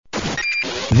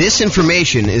This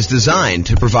information is designed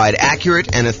to provide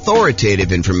accurate and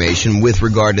authoritative information with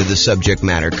regard to the subject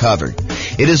matter covered.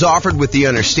 It is offered with the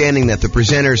understanding that the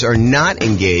presenters are not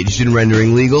engaged in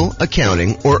rendering legal,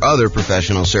 accounting, or other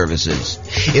professional services.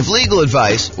 If legal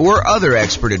advice or other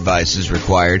expert advice is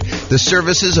required, the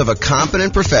services of a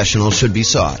competent professional should be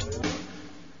sought.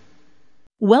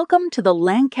 Welcome to the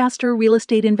Lancaster Real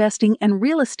Estate Investing and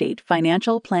Real Estate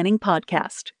Financial Planning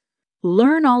Podcast.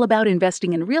 Learn all about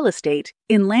investing in real estate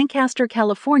in Lancaster,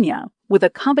 California, with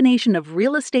a combination of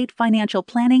real estate financial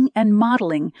planning and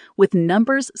modeling with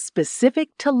numbers specific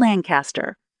to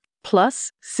Lancaster,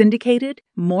 plus syndicated,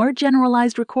 more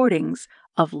generalized recordings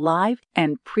of live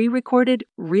and pre-recorded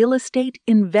real estate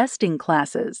investing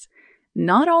classes,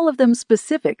 not all of them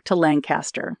specific to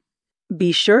Lancaster.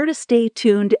 Be sure to stay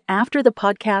tuned after the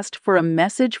podcast for a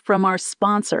message from our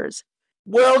sponsors.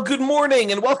 Well, good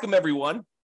morning and welcome, everyone.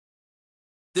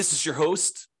 This is your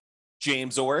host,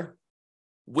 James Orr,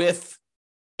 with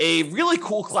a really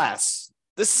cool class.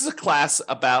 This is a class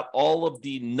about all of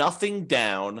the nothing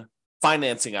down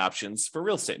financing options for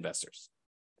real estate investors.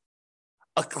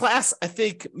 A class I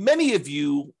think many of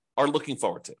you are looking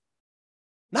forward to.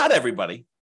 Not everybody,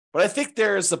 but I think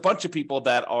there's a bunch of people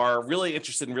that are really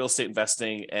interested in real estate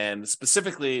investing and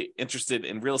specifically interested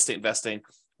in real estate investing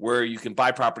where you can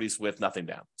buy properties with nothing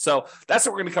down. So that's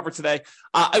what we're going to cover today.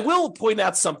 I will point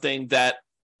out something that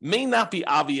may not be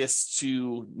obvious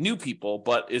to new people,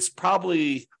 but is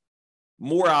probably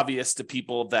more obvious to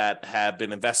people that have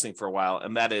been investing for a while.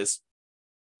 And that is,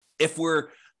 if we're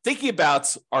thinking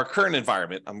about our current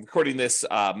environment, I'm recording this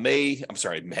March 29th,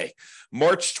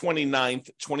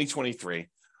 2023,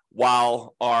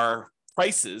 while our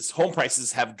prices, home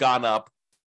prices have gone up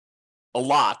a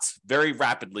lot, very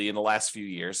rapidly in the last few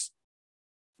years.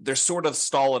 They're sort of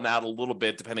stalling out a little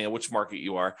bit, depending on which market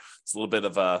you are. It's a little bit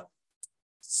of a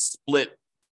split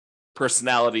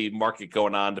personality market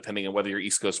going on, depending on whether you're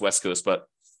East Coast, West Coast. But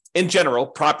in general,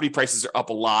 property prices are up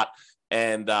a lot,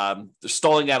 and they're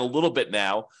stalling out a little bit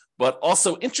now. But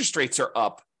also interest rates are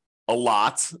up a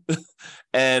lot,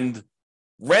 and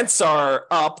rents are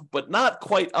up, but not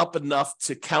quite up enough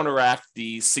to counteract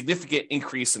the significant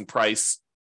increase in price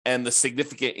and the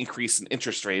significant increase in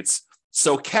interest rates.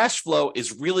 So cash flow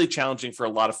is really challenging for a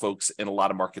lot of folks in a lot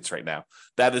of markets right now.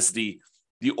 That is the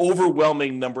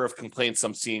overwhelming number of complaints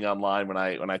I'm seeing online when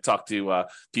I talk to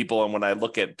people and when I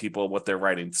look at people, what they're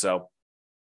writing. So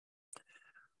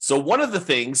one of the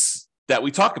things that we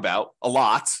talk about a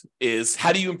lot is,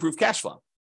 how do you improve cash flow?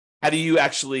 How do you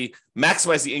actually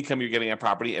maximize the income you're getting on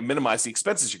property and minimize the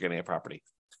expenses you're getting on property?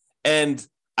 And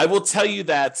I will tell you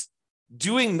that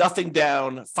doing nothing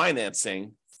down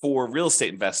financing for real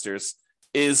estate investors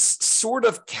is sort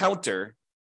of counter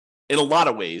in a lot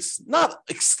of ways, not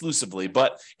exclusively,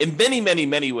 but in many, many,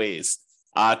 many ways.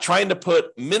 Trying to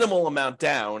put minimal amount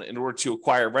down in order to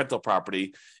acquire rental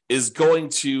property is going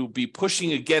to be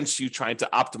pushing against you trying to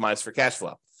optimize for cash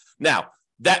flow. Now,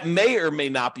 that may or may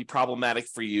not be problematic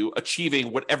for you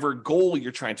achieving whatever goal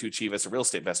you're trying to achieve as a real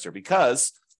estate investor,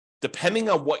 because depending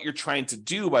on what you're trying to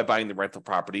do by buying the rental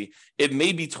property, it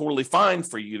may be totally fine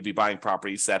for you to be buying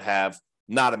properties that have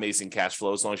not amazing cash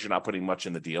flow, as long as you're not putting much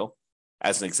in the deal,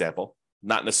 as an example.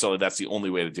 Not necessarily that's the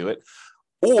only way to do it.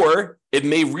 Or it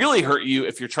may really hurt you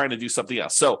if you're trying to do something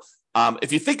else. So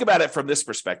if you think about it from this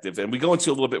perspective, and we go into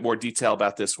a little bit more detail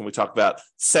about this when we talk about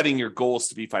setting your goals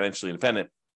to be financially independent,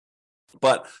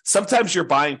 but sometimes you're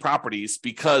buying properties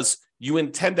because you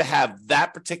intend to have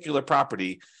that particular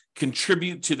property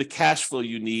contribute to the cash flow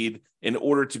you need in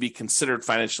order to be considered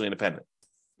financially independent.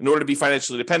 In order to be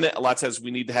financially independent, a lot of times we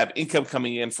need to have income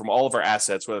coming in from all of our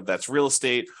assets, whether that's real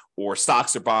estate or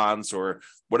stocks or bonds or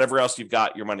whatever else you've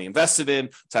got your money invested in,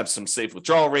 to have some safe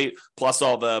withdrawal rate, plus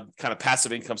all the kind of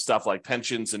passive income stuff like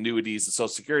pensions, annuities, and Social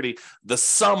Security. The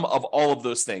sum of all of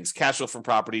those things, cash flow from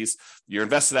properties, your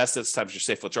invested assets times your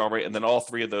safe withdrawal rate, and then all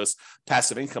three of those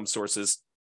passive income sources,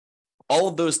 all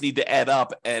of those need to add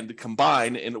up and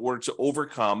combine in order to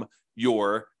overcome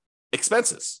your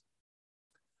expenses.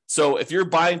 So if you're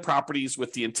buying properties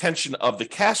with the intention of the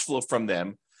cash flow from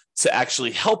them to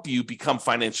actually help you become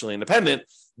financially independent,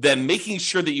 then making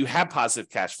sure that you have positive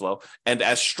cash flow and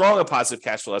as strong a positive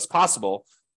cash flow as possible,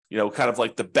 kind of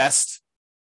like the best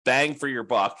bang for your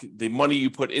buck, the money you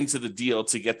put into the deal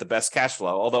to get the best cash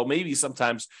flow. Although maybe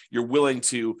sometimes you're willing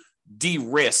to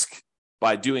de-risk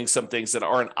by doing some things that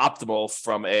aren't optimal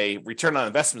from a return on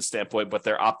investment standpoint, but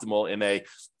they're optimal in a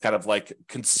kind of like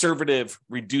conservative,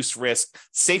 reduced risk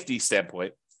safety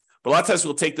standpoint. But a lot of times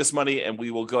we'll take this money and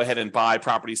we will go ahead and buy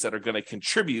properties that are going to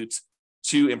contribute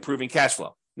to improving cash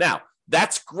flow. Now,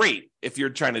 that's great if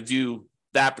you're trying to do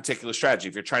that particular strategy,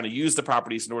 if you're trying to use the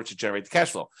properties in order to generate the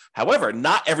cash flow. However,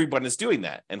 not everyone is doing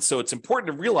that. And so it's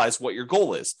important to realize what your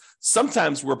goal is.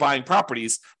 Sometimes we're buying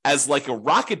properties as like a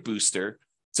rocket booster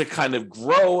to kind of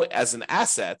grow as an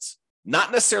asset,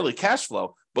 not necessarily cash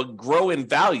flow, but grow in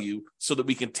value so that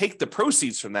we can take the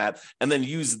proceeds from that and then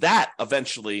use that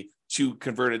eventually to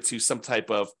convert it to some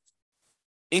type of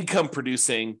income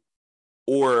producing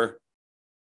or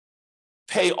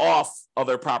pay off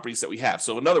other properties that we have.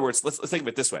 So in other words, let's think of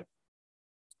it this way.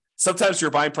 Sometimes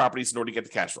you're buying properties in order to get the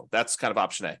cash flow. That's kind of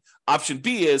option A. Option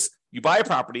B is you buy a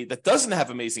property that doesn't have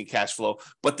amazing cash flow,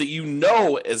 but that you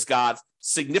know has got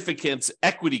significant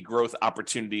equity growth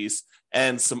opportunities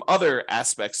and some other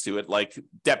aspects to it, like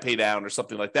debt pay down or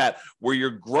something like that, where you're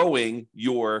growing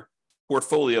your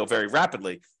portfolio very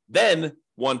rapidly. Then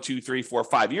 1, 2, 3, 4,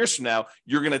 5 years from now,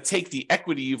 you're going to take the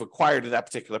equity you've acquired in that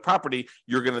particular property.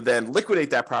 You're going to then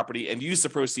liquidate that property and use the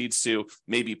proceeds to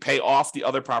maybe pay off the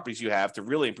other properties you have to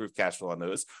really improve cash flow on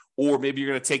those. Or maybe you're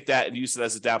going to take that and use it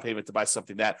as a down payment to buy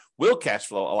something that will cash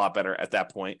flow a lot better at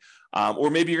that point. Or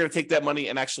maybe you're going to take that money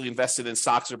and actually invest it in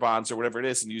stocks or bonds or whatever it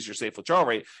is and use your safe withdrawal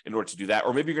rate in order to do that.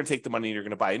 Or maybe you're going to take the money and you're going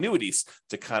to buy annuities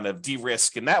to kind of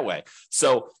de-risk in that way.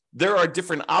 So there are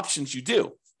different options you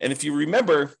do. And if you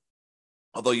remember,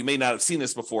 although you may not have seen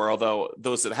this before, although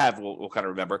those that have will kind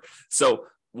of remember. So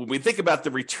when we think about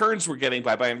the returns we're getting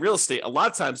by buying real estate, a lot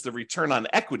of times the return on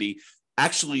equity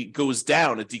actually goes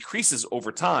down. It decreases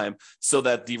over time so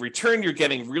that the return you're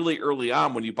getting really early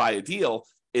on when you buy a deal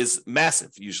is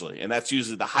massive usually. And that's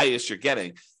usually the highest you're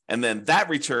getting. And then that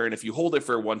return, if you hold it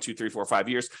for 1, 2, 3, 4, 5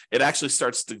 years, it actually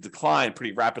starts to decline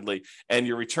pretty rapidly and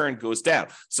your return goes down.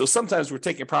 So sometimes we're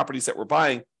taking properties that we're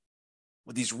buying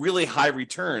with these really high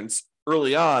returns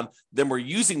early on, then we're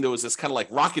using those as kind of like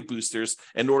rocket boosters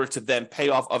in order to then pay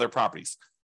off other properties.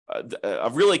 A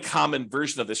really common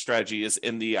version of this strategy is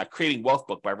in the Creating Wealth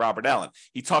book by Robert Allen.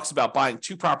 He talks about buying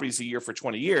 2 properties a year for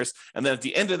 20 years, and then at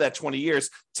the end of that 20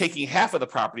 years, taking half of the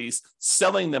properties,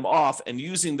 selling them off, and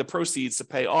using the proceeds to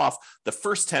pay off the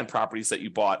first 10 properties that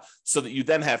you bought so that you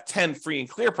then have 10 free and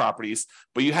clear properties,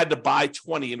 but you had to buy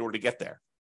 20 in order to get there.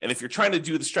 And if you're trying to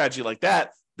do the strategy like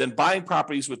that, then buying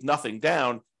properties with nothing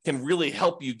down can really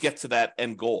help you get to that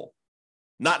end goal.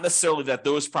 Not necessarily that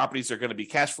those properties are going to be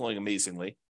cash flowing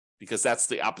amazingly, because that's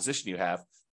the opposition you have,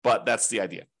 but that's the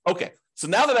idea. Okay, so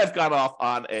now that I've gone off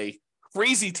on a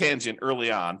crazy tangent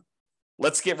early on,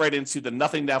 let's get right into the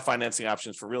nothing down financing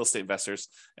options for real estate investors,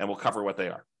 and we'll cover what they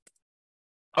are.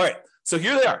 All right, so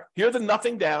here they are. Here are the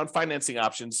nothing down financing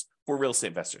options for real estate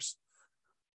investors.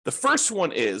 The first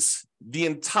one is the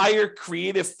entire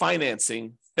creative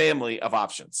financing family of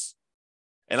options.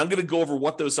 And I'm going to go over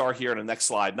what those are here in the next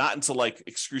slide, not into like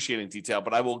excruciating detail,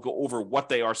 but I will go over what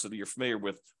they are so that you're familiar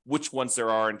with which ones there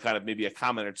are and kind of maybe a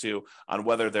comment or two on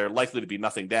whether they're likely to be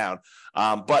nothing down.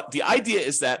 But the idea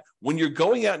is that when you're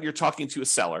going out and you're talking to a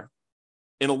seller,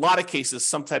 in a lot of cases,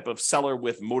 some type of seller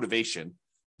with motivation,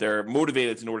 they're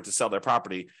motivated in order to sell their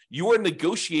property, you are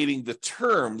negotiating the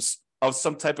terms of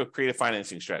some type of creative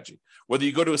financing strategy. Whether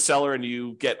you go to a seller and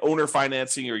you get owner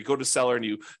financing, or you go to a seller and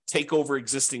you take over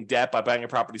existing debt by buying a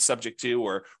property subject to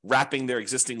or wrapping their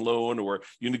existing loan, or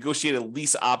you negotiate a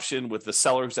lease option with the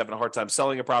seller who's having a hard time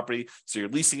selling a property, so you're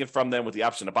leasing it from them with the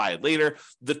option to buy it later.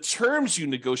 The terms you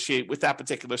negotiate with that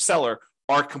particular seller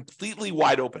are completely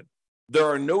wide open. There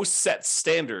are no set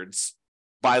standards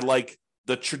by like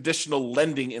the traditional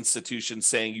lending institutions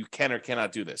saying you can or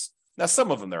cannot do this. Now,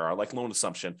 some of them there are, like loan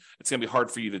assumption. It's going to be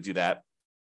hard for you to do that.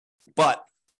 But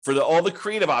for all the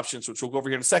creative options, which we'll go over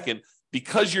here in a second,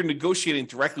 because you're negotiating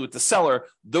directly with the seller,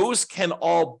 those can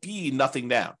all be nothing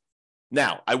down.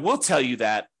 Now, I will tell you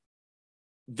that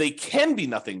they can be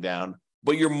nothing down,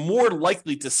 but you're more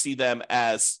likely to see them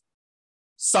as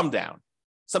some down.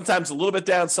 Sometimes a little bit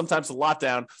down, sometimes a lot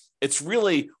down. It's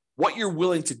really what you're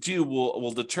willing to do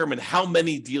will determine how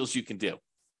many deals you can do.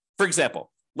 For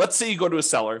example, let's say you go to a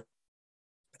seller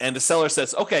and the seller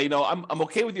says, okay, I'm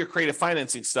okay with your creative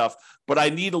financing stuff, but I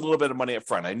need a little bit of money up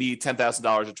front. I need $10,000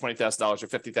 or $20,000 or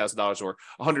 $50,000 or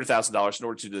 $100,000 in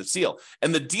order to do this deal.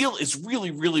 And the deal is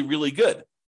really, really, really good.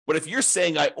 But if you're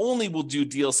saying I only will do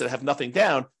deals that have nothing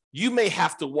down, you may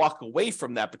have to walk away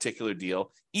from that particular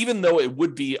deal, even though it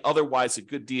would be otherwise a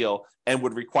good deal and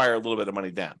would require a little bit of money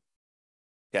down.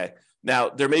 Okay. Now,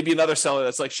 there may be another seller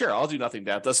that's like, sure, I'll do nothing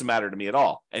down. It doesn't matter to me at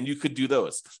all. And you could do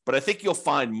those. But I think you'll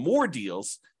find more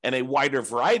deals and a wider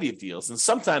variety of deals. And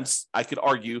sometimes I could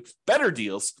argue better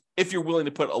deals if you're willing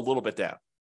to put a little bit down.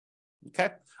 Okay.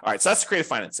 All right. So that's creative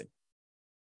financing.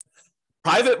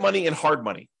 Private money and hard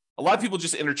money. A lot of people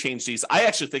just interchange these. I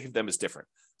actually think of them as different.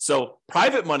 So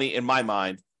private money, in my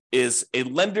mind, is a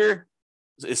lender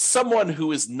is someone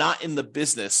who is not in the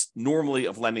business normally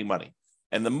of lending money.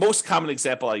 And the most common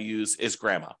example I use is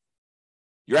grandma.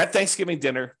 You're at Thanksgiving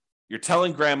dinner. You're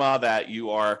telling grandma that you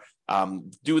are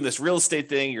doing this real estate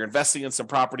thing. You're investing in some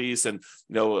properties, and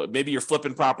maybe you're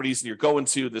flipping properties, and you're going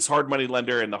to this hard money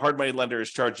lender, and the hard money lender is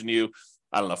charging you,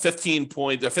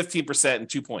 15% and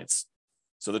 2 points.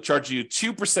 So they're charging you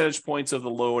 2 percentage points of the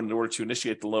loan in order to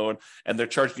initiate the loan, and they're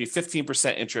charging you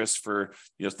 15% interest for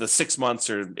the 6 months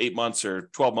or 8 months or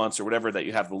 12 months or whatever that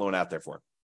you have the loan out there for.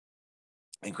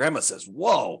 And grandma says,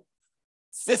 "Whoa,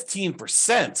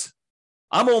 15%.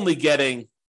 I'm only getting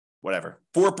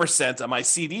 4% on my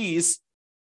CDs.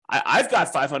 I've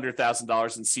got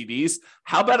 $500,000 in CDs.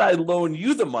 How about I loan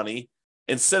you the money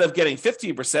instead of getting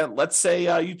 15%? Let's say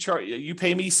you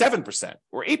pay me 7%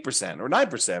 or 8% or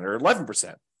 9% or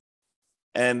 11%.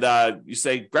 And you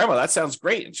say, Grandma, that sounds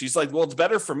great. And she's like, well, it's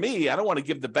better for me. I don't want to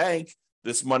give the bank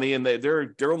this money and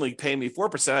they're only paying me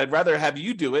 4%. I'd rather have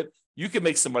you do it. You can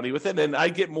make some money with it, and I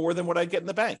get more than what I get in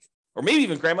the bank. Or maybe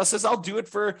even grandma says, I'll do it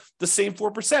for the same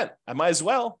 4%. I might as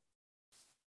well.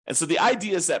 And so the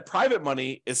idea is that private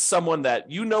money is someone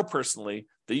that you know personally,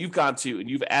 that you've gone to, and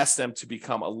you've asked them to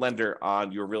become a lender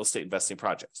on your real estate investing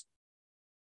projects.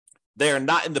 They are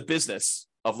not in the business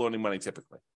of loaning money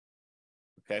typically.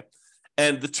 Okay.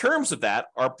 And the terms of that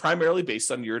are primarily based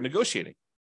on your negotiating.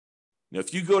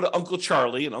 If you go to Uncle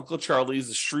Charlie, and Uncle Charlie is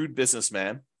a shrewd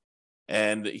businessman,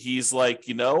 and he's like,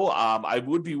 I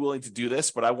would be willing to do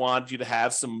this, but I want you to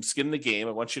have some skin in the game.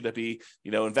 I want you to be,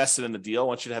 invested in the deal. I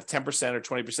want you to have 10% or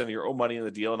 20% of your own money in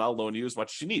the deal, and I'll loan you as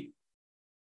much as you need.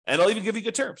 And I'll even give you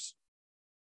good terms.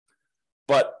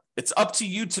 But it's up to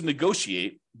you to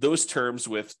negotiate those terms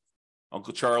with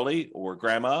Uncle Charlie or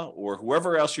grandma or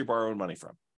whoever else you're borrowing money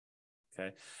from.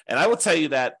 Okay. And I will tell you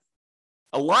that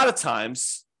a lot of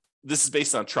times this is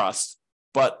based on trust,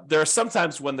 but there are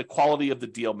sometimes when the quality of the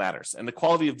deal matters, and the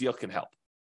quality of deal can help.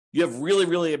 You have really,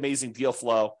 really amazing deal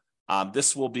flow.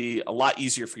 This will be a lot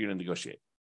easier for you to negotiate.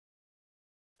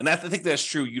 And I think that's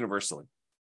true universally.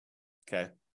 Okay.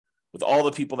 With all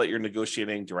the people that you're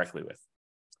negotiating directly with.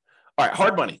 All right.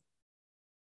 Hard money.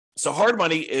 So hard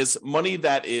money is money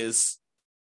that is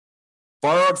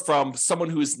borrowed from someone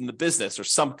who is in the business, or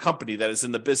some company that is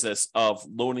in the business of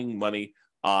loaning money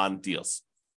on deals.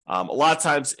 A lot of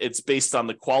times it's based on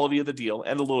the quality of the deal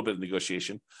and a little bit of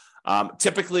negotiation.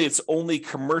 Typically, it's only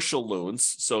commercial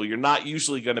loans, so you're not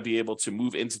usually going to be able to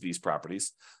move into these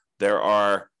properties. There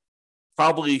are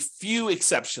probably few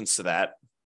exceptions to that,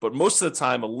 but most of the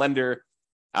time, a lender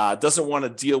doesn't want to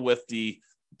deal with the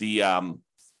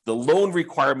loan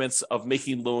requirements of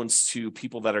making loans to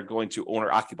people that are going to own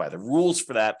or occupy. The rules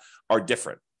for that are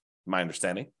different, my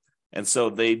understanding, and so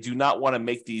they do not want to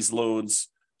make these loans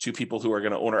to people who are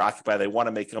going to own or occupy. They want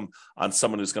to make them on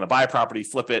someone who's going to buy a property,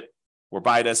 flip it, or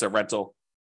buy it as a rental,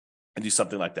 and do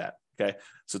something like that. Okay.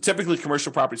 So typically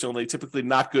commercial properties only, typically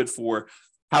not good for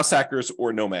house hackers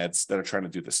or nomads that are trying to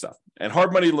do this stuff. And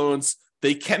hard money loans,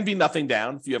 they can be nothing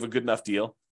down if you have a good enough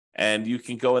deal, and you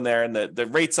can go in there, and the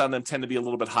rates on them tend to be a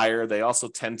little bit higher. They also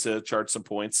tend to charge some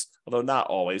points, although not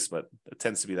always, but it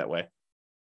tends to be that way.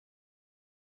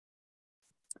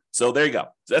 So there you go.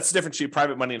 That's the difference between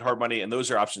private money and hard money, and those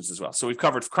are options as well. So we've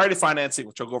covered credit financing,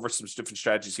 which I'll go over some different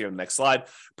strategies here in the next slide.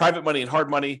 Private money and hard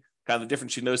money, kind of the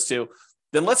difference between those two.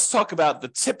 Then let's talk about the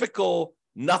typical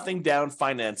nothing down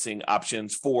financing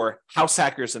options for house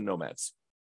hackers and nomads.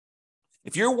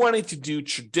 If you're wanting to do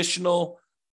traditional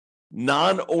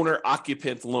non-owner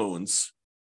occupant loans,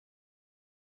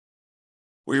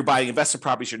 where you're buying investment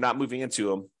properties, you're not moving into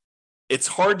them, it's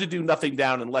hard to do nothing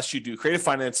down unless you do creative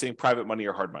financing, private money,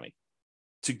 or hard money.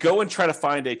 To go and try to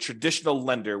find a traditional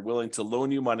lender willing to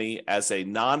loan you money as a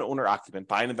non-owner occupant,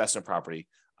 buy an investment property,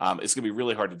 it's going to be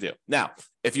really hard to do. Now,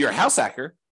 if you're a house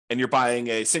hacker and you're buying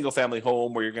a single family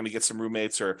home where you're going to get some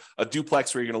roommates, or a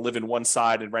duplex where you're going to live in one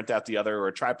side and rent out the other, or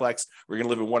a triplex where you're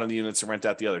going to live in one of the units and rent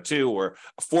out the other two, or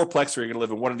a fourplex where you're going to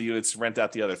live in one of the units and rent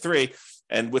out the other three.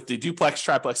 And with the duplex,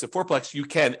 triplex, and fourplex, you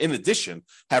can, in addition,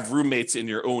 have roommates in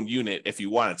your own unit if you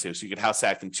wanted to. So you can house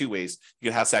hack in two ways. You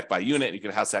can house hack by unit, and you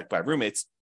can house hack by roommates.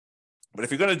 But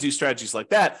if you're going to do strategies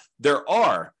like that, there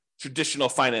are traditional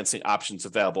financing options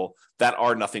available that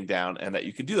are nothing down and that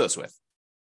you can do those with.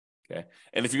 Okay.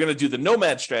 And if you're going to do the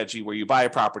nomad strategy, where you buy a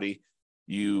property,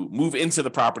 you move into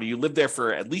the property, you live there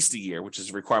for at least a year, which is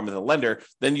a requirement of the lender,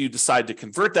 then you decide to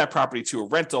convert that property to a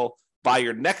rental, buy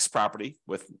your next property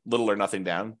with little or nothing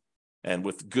down and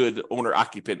with good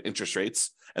owner-occupant interest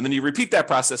rates. And then you repeat that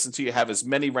process until you have as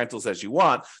many rentals as you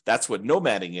want. That's what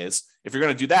nomading is. If you're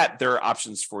going to do that, there are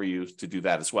options for you to do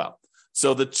that as well.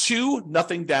 So the two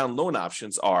nothing down loan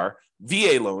options are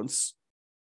VA loans,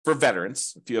 for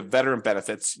veterans. If you have veteran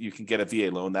benefits, you can get a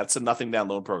VA loan. That's a nothing down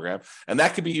loan program. And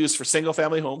that could be used for single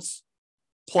family homes.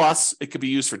 Plus, it could be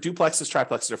used for duplexes,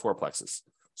 triplexes, or fourplexes.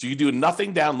 So you do a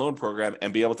nothing down loan program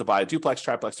and be able to buy a duplex,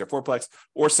 triplex, or fourplex,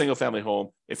 or single family home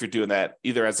if you're doing that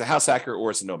either as a house hacker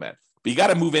or as a nomad. But you got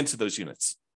to move into those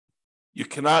units. You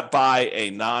cannot buy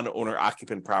a non-owner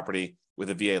occupant property with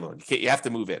a VA loan. You have to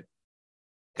move in.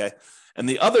 Okay. And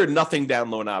the other nothing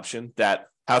down loan option that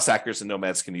house hackers and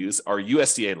nomads can use are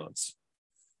USDA loans.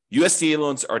 USDA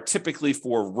loans are typically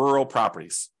for rural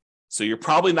properties. So you're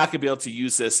probably not going to be able to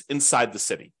use this inside the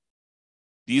city.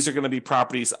 These are going to be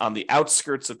properties on the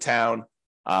outskirts of town,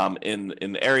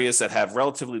 in areas that have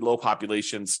relatively low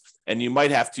populations, and you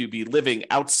might have to be living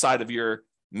outside of your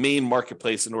main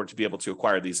marketplace in order to be able to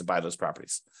acquire these and buy those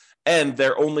properties. And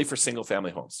they're only for single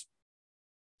family homes.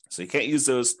 So you can't use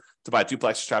those to buy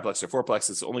duplex, triplex, or fourplex.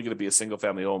 It's only going to be a single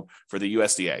family home for the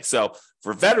USDA. So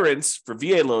for veterans, for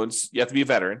VA loans, you have to be a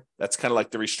veteran. That's kind of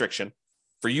like the restriction.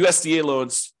 For USDA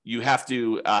loans, you have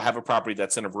to have a property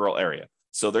that's in a rural area.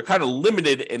 So they're kind of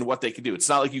limited in what they can do. It's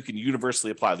not like you can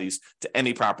universally apply these to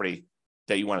any property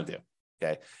that you want to do.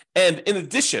 Okay. And in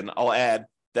addition, I'll add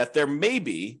that there may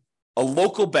be a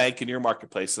local bank in your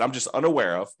marketplace that I'm just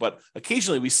unaware of, but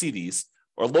occasionally we see these,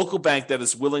 or a local bank that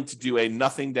is willing to do a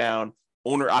nothing down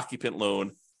owner occupant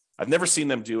loan. I've never seen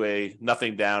them do a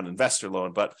nothing down investor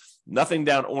loan, but nothing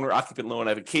down owner occupant loan.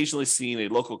 I've occasionally seen a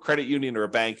local credit union or a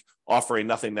bank offer a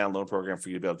nothing down loan program for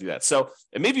you to be able to do that. So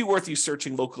it may be worth you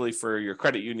searching locally for your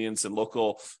credit unions and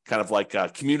local kind of like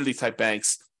community type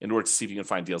banks in order to see if you can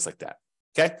find deals like that.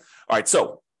 Okay. All right.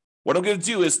 So what I'm going to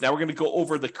do is now we're going to go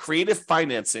over the creative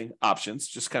financing options,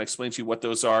 just kind of explain to you what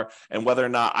those are and whether or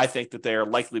not I think that they are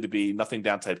likely to be nothing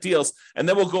down type deals. And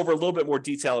then we'll go over a little bit more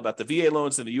detail about the VA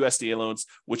loans and the USDA loans,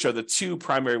 which are the two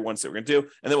primary ones that we're going to do.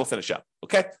 And then we'll finish up.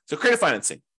 Okay. So creative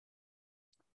financing.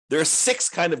 There are 6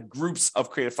 kind of groups of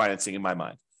creative financing in my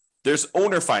mind. There's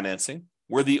owner financing,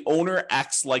 where the owner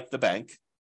acts like the bank.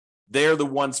 They're the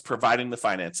ones providing the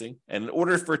financing. And in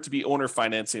order for it to be owner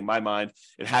financing, in my mind,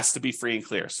 it has to be free and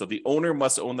clear. So the owner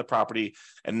must own the property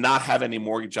and not have any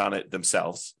mortgage on it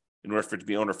themselves in order for it to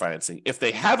be owner financing. If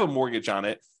they have a mortgage on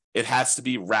it, it has to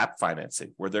be wrap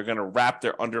financing, where they're going to wrap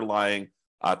their underlying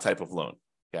type of loan.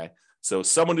 Okay. So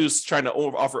someone who's trying to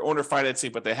offer owner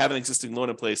financing, but they have an existing loan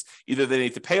in place, either they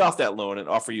need to pay off that loan and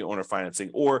offer you owner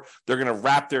financing, or they're going to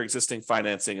wrap their existing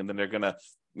financing and then they're going to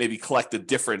maybe collect the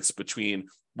difference between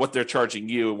what they're charging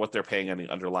you and what they're paying on the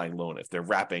underlying loan if they're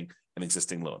wrapping an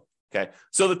existing loan. Okay.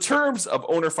 So the terms of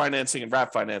owner financing and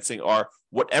wrap financing are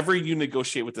whatever you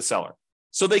negotiate with the seller.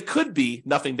 So they could be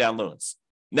nothing down loans.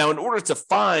 Now, in order to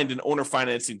find an owner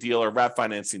financing deal or wrap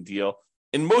financing deal,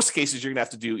 in most cases, you're going to have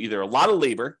to do either a lot of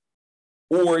labor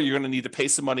or you're going to need to pay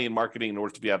some money in marketing in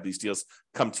order to have these deals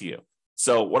come to you.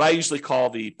 So what I usually call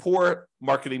the poor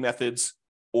marketing methods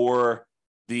or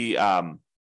the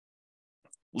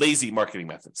lazy marketing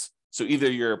methods. So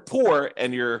either you're poor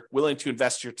and you're willing to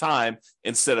invest your time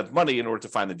instead of money in order to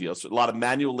find the deals. So a lot of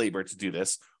manual labor to do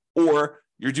this, or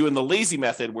you're doing the lazy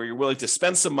method where you're willing to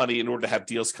spend some money in order to have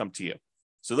deals come to you.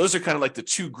 So those are kind of like the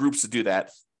two groups to do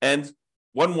that. And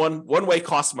one way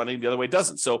costs money, the other way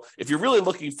doesn't. So if you're really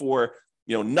looking for,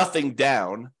 nothing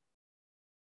down,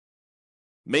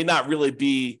 may not really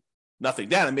be nothing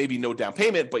down. It may be no down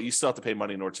payment, but you still have to pay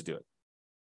money in order to do it.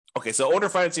 Okay, so owner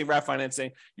financing, wrap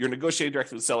financing, you're negotiating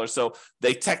directly with the seller. So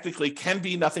they technically can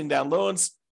be nothing down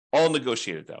loans, all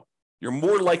negotiated though. You're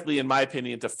more likely, in my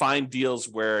opinion, to find deals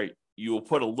where you will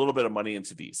put a little bit of money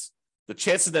into these. The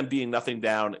chance of them being nothing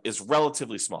down is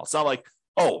relatively small. It's not like,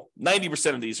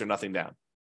 90% of these are nothing down.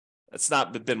 That's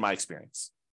not been my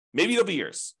experience. Maybe it'll be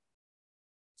yours.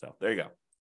 So there you go. All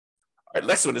right,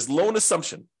 next one is loan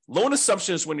assumption. Loan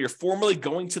assumption is when you're formally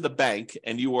going to the bank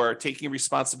and you are taking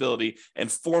responsibility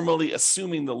and formally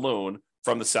assuming the loan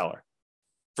from the seller.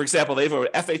 For example, they have an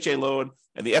FHA loan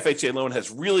and the FHA loan has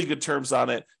really good terms on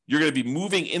it. You're going to be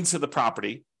moving into the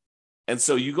property. And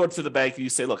so you go to the bank and you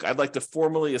say, look, I'd like to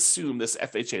formally assume this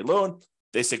FHA loan.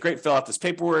 They say, great, fill out this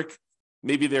paperwork.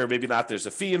 Maybe there, maybe not. There's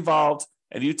a fee involved.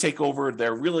 And you take over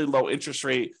their really low interest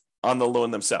rate on the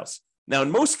loan themselves. Now,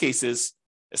 in most cases,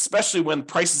 especially when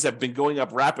prices have been going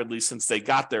up rapidly since they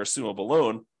got their assumable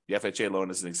loan, the FHA loan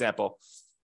is an example,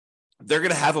 they're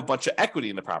going to have a bunch of equity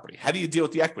in the property. How do you deal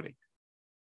with the equity?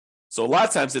 So a lot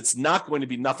of times it's not going to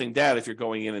be nothing down if you're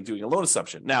going in and doing a loan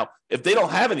assumption. Now, if they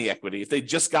don't have any equity, if they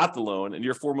just got the loan and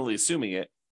you're formally assuming it,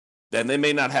 then they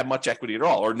may not have much equity at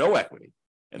all or no equity.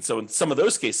 And so in some of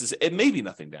those cases, it may be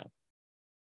nothing down.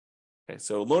 Okay,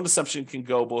 so loan assumption can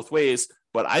go both ways,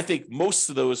 but I think most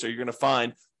of those are you're going to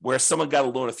find where someone got a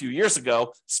loan a few years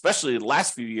ago, especially the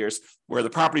last few years, where the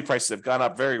property prices have gone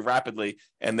up very rapidly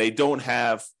and they don't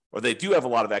have, or they do have a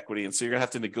lot of equity. And so you're going to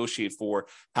have to negotiate for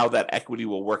how that equity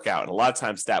will work out. And a lot of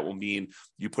times that will mean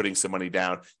you putting some money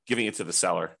down, giving it to the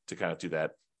seller to kind of do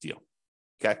that deal.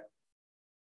 Okay.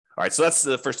 All right. So that's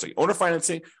the first thing: owner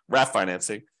financing, RAF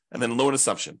financing, and then loan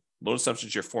assumption. Loan assumption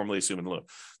is you're formally assuming the loan.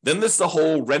 Then there's the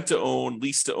whole rent to own,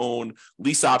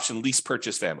 lease option, lease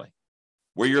purchase family,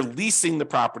 where you're leasing the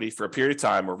property for a period of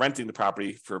time or renting the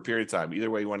property for a period of time, either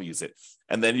way you want to use it.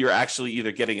 And then you're actually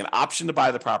either getting an option to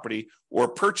buy the property or a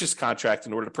purchase contract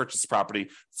in order to purchase the property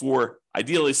for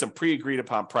ideally some pre-agreed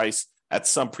upon price at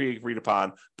some pre-agreed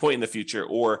upon point in the future,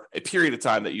 or a period of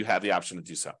time that you have the option to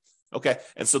do so. Okay.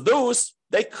 And so those,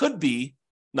 they could be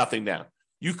nothing down.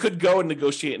 You could go and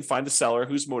negotiate and find a seller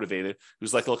who's motivated,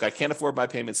 who's like, look, I can't afford my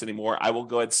payments anymore. I will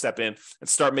go ahead and step in and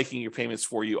start making your payments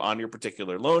for you on your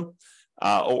particular loan.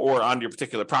 Or on your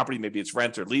particular property, maybe it's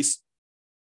rent or lease.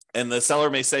 And the seller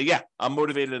may say, yeah, I'm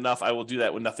motivated enough. I will do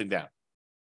that with nothing down.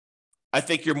 I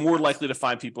think you're more likely to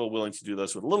find people willing to do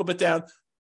those with a little bit down,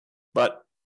 but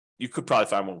you could probably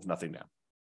find one with nothing down.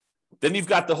 Then you've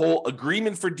got the whole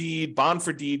agreement for deed, bond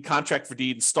for deed, contract for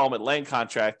deed, installment land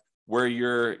contract, where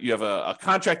you have a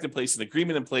contract in place, an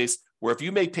agreement in place, where if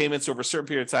you make payments over a certain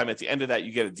period of time, at the end of that,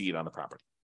 you get a deed on the property.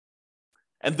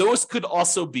 And those could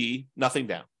also be nothing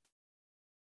down.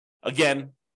 Again,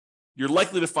 you're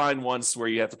likely to find ones where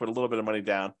you have to put a little bit of money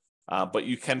down, but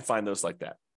you can find those like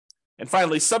that. And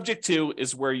finally, subject to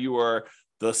is where you are,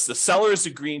 the seller is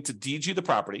agreeing to deed you the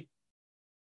property,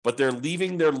 but they're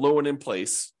leaving their loan in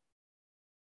place,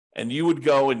 and you would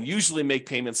go and usually make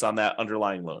payments on that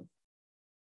underlying loan.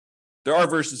 There are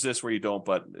versions of this where you don't,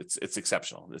 but it's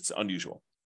exceptional. It's unusual.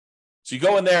 So you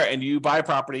go in there and you buy a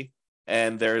property,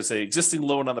 and there's an existing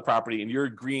loan on the property, and you're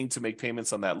agreeing to make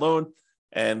payments on that loan.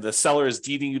 And the seller is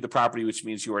deeding you the property, which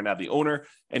means you are now the owner,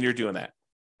 and you're doing that.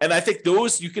 And I think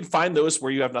those, you can find those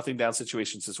where you have nothing down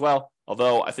situations as well.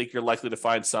 Although I think you're likely to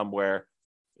find some where,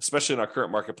 especially in our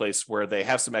current marketplace, where they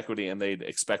have some equity and they'd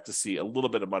expect to see a little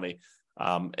bit of money.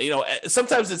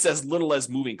 Sometimes it's as little as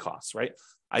moving costs, right?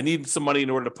 I need some money in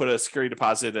order to put a security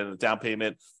deposit and a down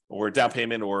payment or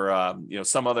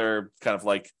some other kind of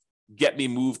like get me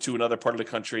moved to another part of the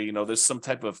country. There's some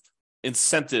type of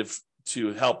incentive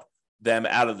to help them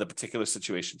out of the particular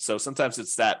situation. So sometimes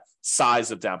it's that size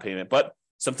of down payment, but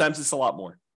sometimes it's a lot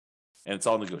more, and it's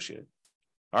all negotiated.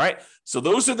 All right. So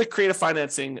those are the creative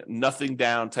financing, nothing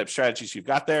down type strategies you've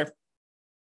got there.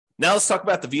 Now let's talk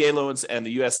about the VA loans and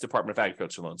the U.S. Department of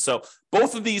Agriculture loans. So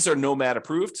both of these are Nomad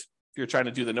approved. If you're trying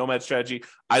to do the Nomad strategy,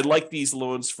 I like these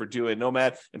loans for doing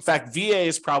Nomad. In fact, VA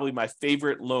is probably my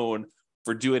favorite loan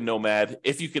for doing Nomad,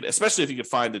 especially if you could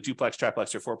find the duplex,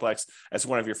 triplex, or fourplex as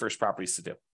one of your first properties to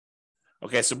do.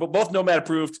 Okay, so both Nomad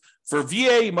approved. For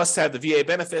VA, you must have the VA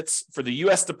benefits. For the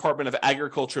U.S. Department of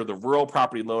Agriculture, the rural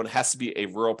property loan has to be a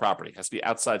rural property, has to be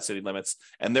outside city limits.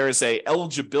 And there is a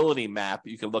eligibility map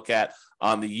you can look at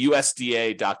on the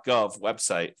USDA.gov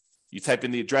website. You type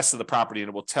in the address of the property and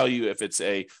it will tell you if it's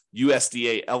a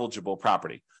USDA eligible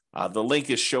property. The link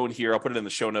is shown here. I'll put it in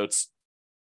the show notes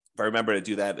if I remember to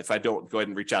do that. If I don't, go ahead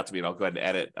and reach out to me and I'll go ahead and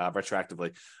add it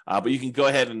retroactively. But you can go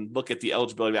ahead and look at the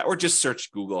eligibility map or just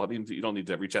search Google. I mean, you don't need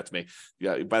to reach out to me.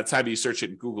 Yeah, by the time you search it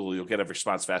in Google, you'll get a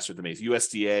response faster than me. It's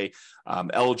USDA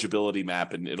eligibility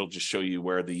map, and it'll just show you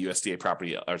where the USDA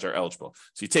property are eligible.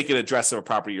 So you take an address of a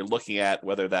property you're looking at,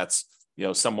 whether that's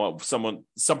some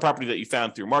property that you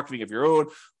found through marketing of your own,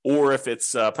 or if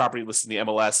it's property listed in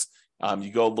the MLS,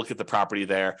 you go look at the property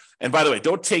there. And by the way,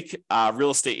 don't take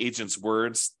real estate agents'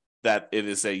 words that it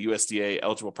is a USDA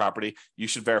eligible property. You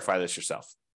should verify this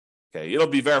yourself. Okay, it'll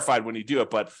be verified when you do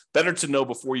it, but better to know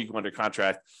before you go under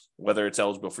contract whether it's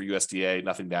eligible for USDA,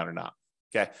 nothing down or not.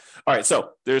 Okay. All right.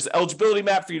 So there's eligibility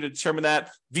map for you to determine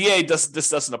that. VA this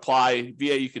doesn't apply.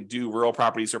 VA, you can do rural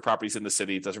properties or properties in the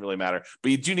city. It doesn't really matter.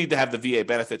 But you do need to have the VA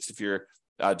benefits if you're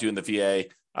doing the VA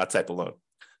type of loan.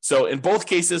 So in both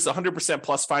cases, 100%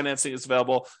 plus financing is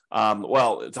available.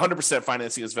 It's 100%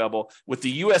 financing is available. With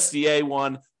the USDA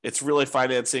one, it's really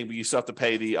financing, but you still have to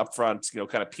pay the upfront,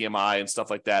 kind of PMI and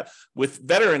stuff like that. With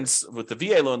veterans, with the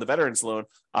VA loan, the veterans loan,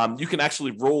 you can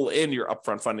actually roll in your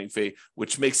upfront funding fee,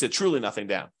 which makes it truly nothing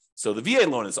down. So the VA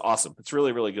loan is awesome. It's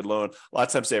really, really good loan. A lot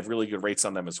of times they have really good rates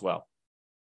on them as well.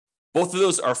 Both of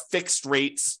those are fixed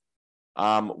rates.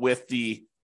 With the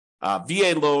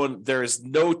VA loan, there is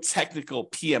no technical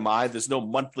PMI. There's no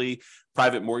monthly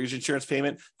private mortgage insurance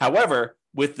payment. However,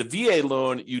 With the VA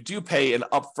loan, you do pay an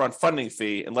upfront funding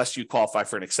fee unless you qualify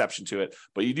for an exception to it,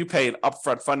 but you do pay an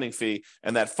upfront funding fee,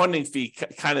 and that funding fee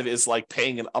kind of is like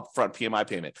paying an upfront PMI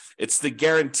payment. It's the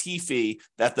guarantee fee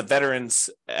that the Veterans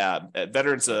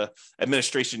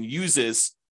Administration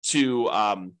uses to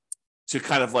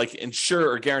kind of like insure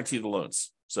or guarantee the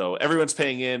loans. So everyone's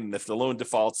paying in, and if the loan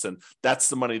defaults, and that's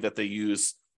the money that they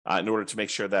use in order to make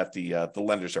sure that the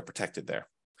lenders are protected there.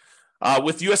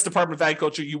 With U.S. Department of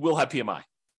Agriculture, you will have PMI.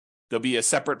 There'll be a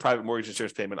separate private mortgage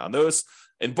insurance payment on those.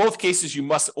 In both cases, you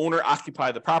must own or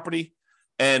occupy the property.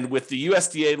 And with the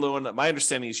USDA loan, my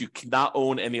understanding is you cannot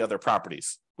own any other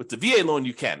properties. With the VA loan,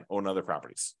 you can own other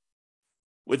properties.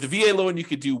 With the VA loan, you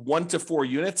could do 1 to 4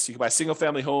 units. You can buy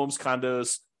single-family homes,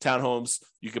 condos, townhomes.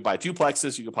 You could buy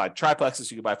duplexes. You could buy triplexes.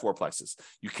 You could buy fourplexes.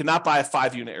 You cannot buy a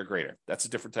 5-unit or greater. That's a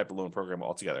different type of loan program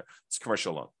altogether. It's a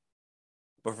commercial loan.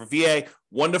 But for VA,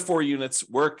 1 to 4 units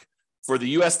work. For the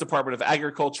U.S. Department of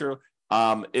Agriculture,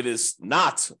 it is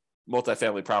not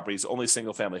multifamily properties, only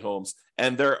single-family homes.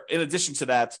 And in addition to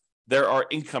that, there are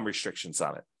income restrictions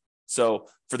on it. So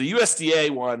for the USDA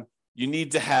one, you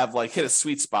need to have hit a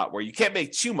sweet spot where you can't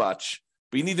make too much,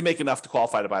 but you need to make enough to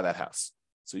qualify to buy that house.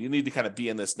 So you need to kind of be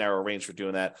in this narrow range for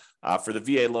doing that. For the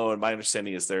VA loan, my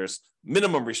understanding is there's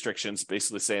minimum restrictions,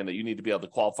 basically saying that you need to be able to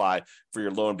qualify for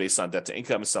your loan based on debt to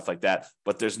income and stuff like that.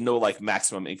 But there's no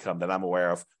maximum income that I'm aware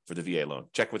of for the VA loan.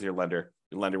 Check with your lender.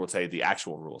 Your lender will tell you the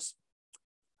actual rules.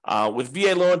 With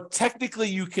VA loan, technically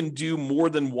you can do more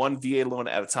than one VA loan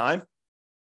at a time.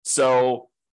 So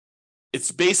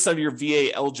it's based on your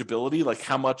VA eligibility, like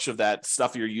how much of that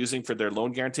stuff you're using for their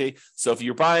loan guarantee. So if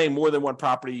you're buying more than one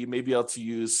property, you may be able to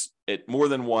use it more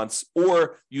than once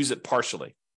or use it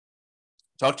partially.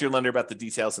 Talk to your lender about the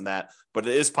details in that, but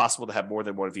it is possible to have more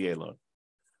than one VA loan.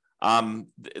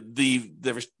 The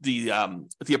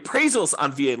appraisals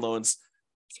on VA loans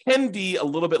can be a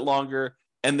little bit longer,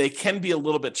 and they can be a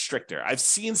little bit stricter. I've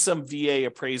seen some VA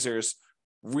appraisers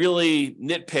really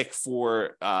nitpick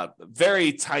for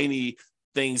very tiny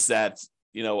things that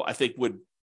I think would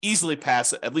easily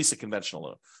pass at least a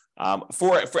conventional loan.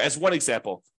 For as one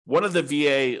example, one of the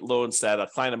VA loans that a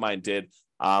client of mine did,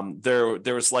 there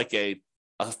was a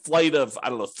flight of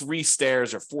 3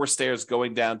 stairs or 4 stairs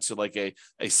going down to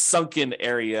a sunken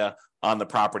area on the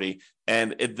property,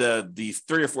 and the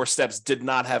 3 or 4 steps did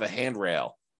not have a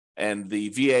handrail, and the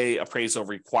VA appraisal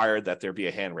required that there be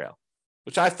a handrail,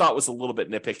 which I thought was a little bit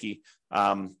nitpicky,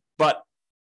 but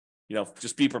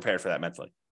just be prepared for that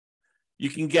mentally. You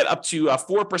can get up to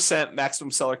 4%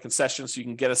 maximum seller concession, so you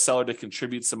can get a seller to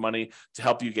contribute some money to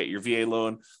help you get your VA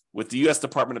loan. With the U.S.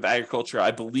 Department of Agriculture,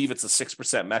 I believe it's a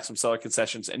 6% maximum seller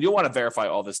concessions, and you'll want to verify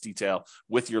all this detail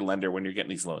with your lender when you're getting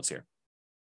these loans here.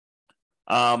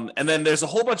 And then there's a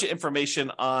whole bunch of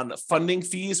information on funding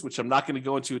fees, which I'm not going to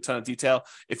go into a ton of detail.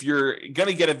 If you're going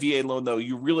to get a VA loan, though,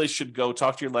 you really should go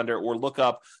talk to your lender or look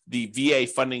up the VA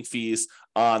funding fees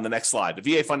on the next slide. The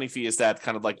VA funding fee is that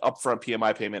kind of upfront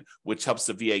PMI payment, which helps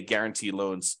the VA guarantee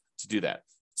loans to do that.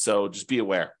 So just be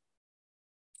aware.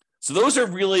 So those are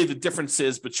really the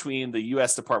differences between the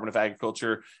U.S. Department of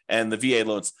Agriculture and the VA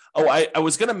loans. Oh, I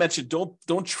was going to mention,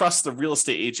 don't trust the real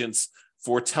estate agents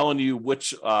for telling you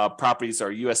which properties are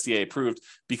USDA approved,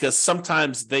 because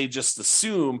sometimes they just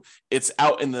assume it's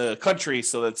out in the country,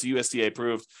 so that's USDA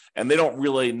approved, and they don't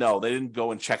really know. They didn't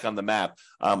go and check on the map.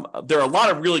 There are a lot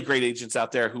of really great agents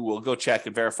out there who will go check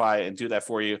and verify and do that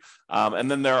for you. And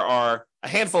then there are a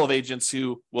handful of agents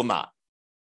who will not.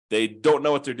 They don't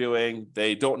know what they're doing.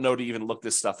 They don't know to even look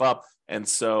this stuff up. And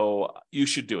so you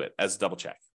should do it as a double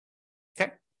check.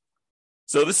 Okay.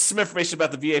 So this is some information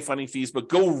about the VA funding fees, but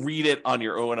go read it on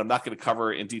your own. I'm not going to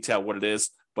cover in detail what it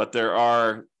is, but there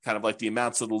are kind of the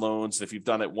amounts of the loans, if you've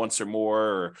done it once or more,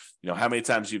 or how many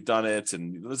times you've done it.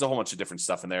 And there's a whole bunch of different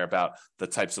stuff in there about the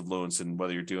types of loans and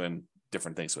whether you're doing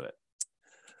different things with it.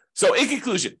 So in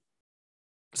conclusion,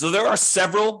 there are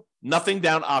several nothing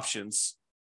down options,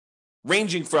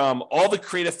 ranging from all the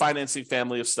creative financing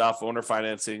family of stuff, owner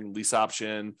financing, lease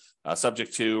option,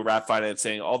 subject to wrap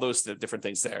financing, all those different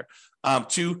things there,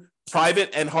 to private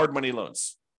and hard money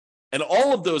loans. And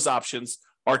all of those options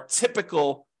are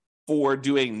typical for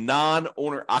doing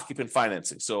non-owner occupant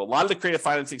financing. So a lot of the creative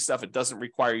financing stuff, it doesn't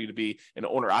require you to be an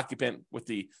owner occupant, with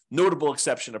the notable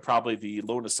exception of probably the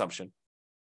loan assumption,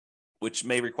 which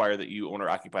may require that you owner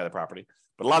occupy the property.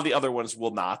 But a lot of the other ones will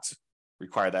not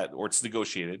require that, or it's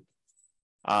negotiated.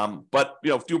 But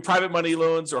doing private money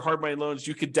loans or hard money loans,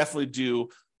 you could definitely do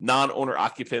non-owner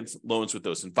occupant loans with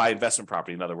those, and buy investment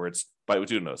property, in other words, by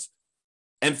doing those.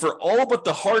 And for all but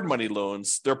the hard money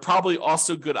loans, they're probably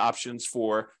also good options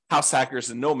for house hackers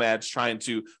and nomads trying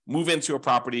to move into a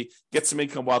property, get some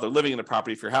income while they're living in the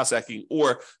property if you're house hacking,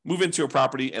 or move into a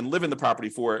property and live in the property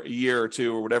for a year or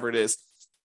two or whatever it is,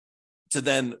 to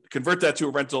then convert that to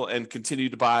a rental and continue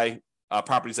to buy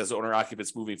properties as owner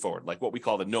occupants moving forward, like what we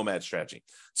call the nomad strategy.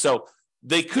 So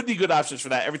they could be good options for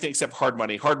that, everything except hard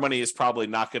money. Hard money is probably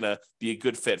not going to be a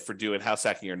good fit for doing house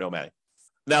hacking or nomading.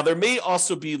 Now, there may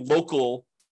also be local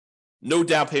no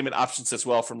down payment options as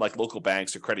well from like local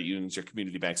banks or credit unions or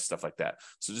community banks and stuff like that.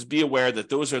 So just be aware that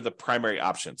those are the primary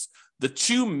options. The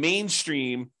two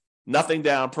mainstream nothing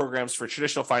down programs for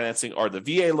traditional financing are the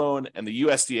VA loan and the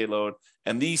USDA loan.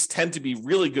 And these tend to be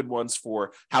really good ones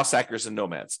for house hackers and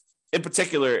nomads. In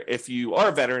particular, if you are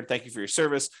a veteran, thank you for your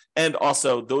service. And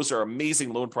also those are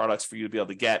amazing loan products for you to be able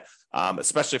to get,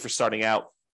 especially for starting out.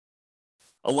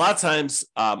 A lot of times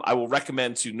I will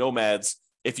recommend to nomads,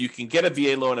 if you can get a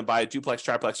VA loan and buy a duplex,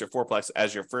 triplex, or fourplex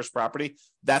as your first property,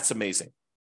 that's amazing.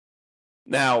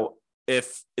 Now,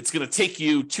 if it's going to take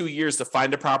you 2 years to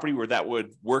find a property where that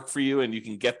would work for you and you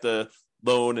can get the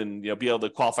loan and be able to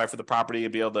qualify for the property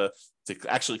and be able to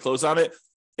actually close on it,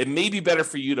 it may be better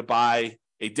for you to buy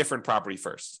a different property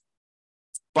first.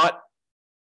 But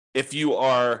if you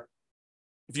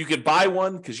could buy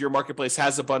one because your marketplace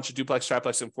has a bunch of duplex,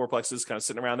 triplex, and fourplexes kind of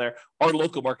sitting around there, our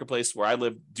local marketplace where I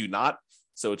live do not.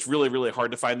 So it's really, really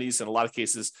hard to find these. In a lot of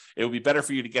cases, it would be better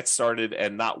for you to get started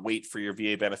and not wait for your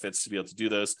VA benefits to be able to do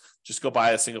those. Just go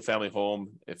buy a single family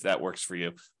home if that works for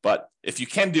you. But if you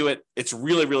can do it, it's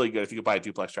really, really good if you could buy a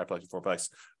duplex, triplex, and fourplex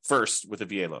first with a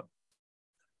VA loan.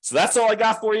 So that's all I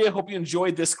got for you. Hope you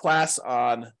enjoyed this class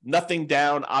on nothing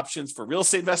down options for real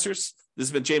estate investors. This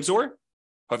has been James Orr.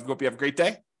 Hope you have a great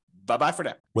day. Bye-bye for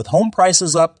now. With home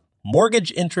prices up,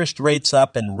 mortgage interest rates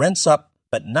up, and rents up,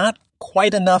 but not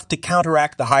quite enough to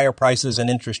counteract the higher prices and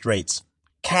interest rates,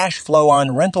 cash flow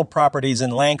on rental properties in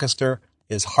Lancaster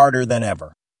is harder than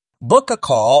ever. Book a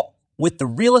call with the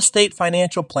Real Estate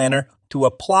Financial Planner to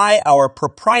apply our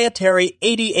proprietary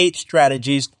 88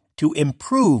 strategies to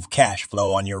improve cash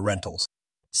flow on your rentals.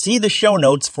 See the show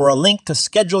notes for a link to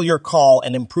schedule your call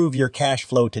and improve your cash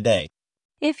flow today.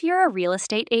 If you're a real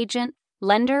estate agent,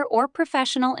 lender, or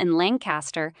professional in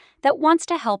Lancaster that wants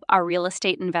to help our real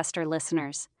estate investor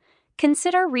listeners,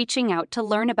 consider reaching out to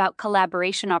learn about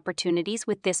collaboration opportunities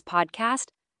with this podcast.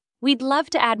 We'd love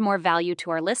to add more value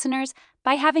to our listeners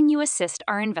by having you assist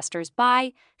our investors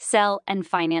buy, sell, and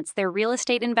finance their real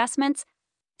estate investments.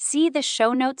 See the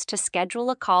show notes to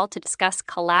schedule a call to discuss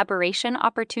collaboration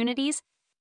opportunities.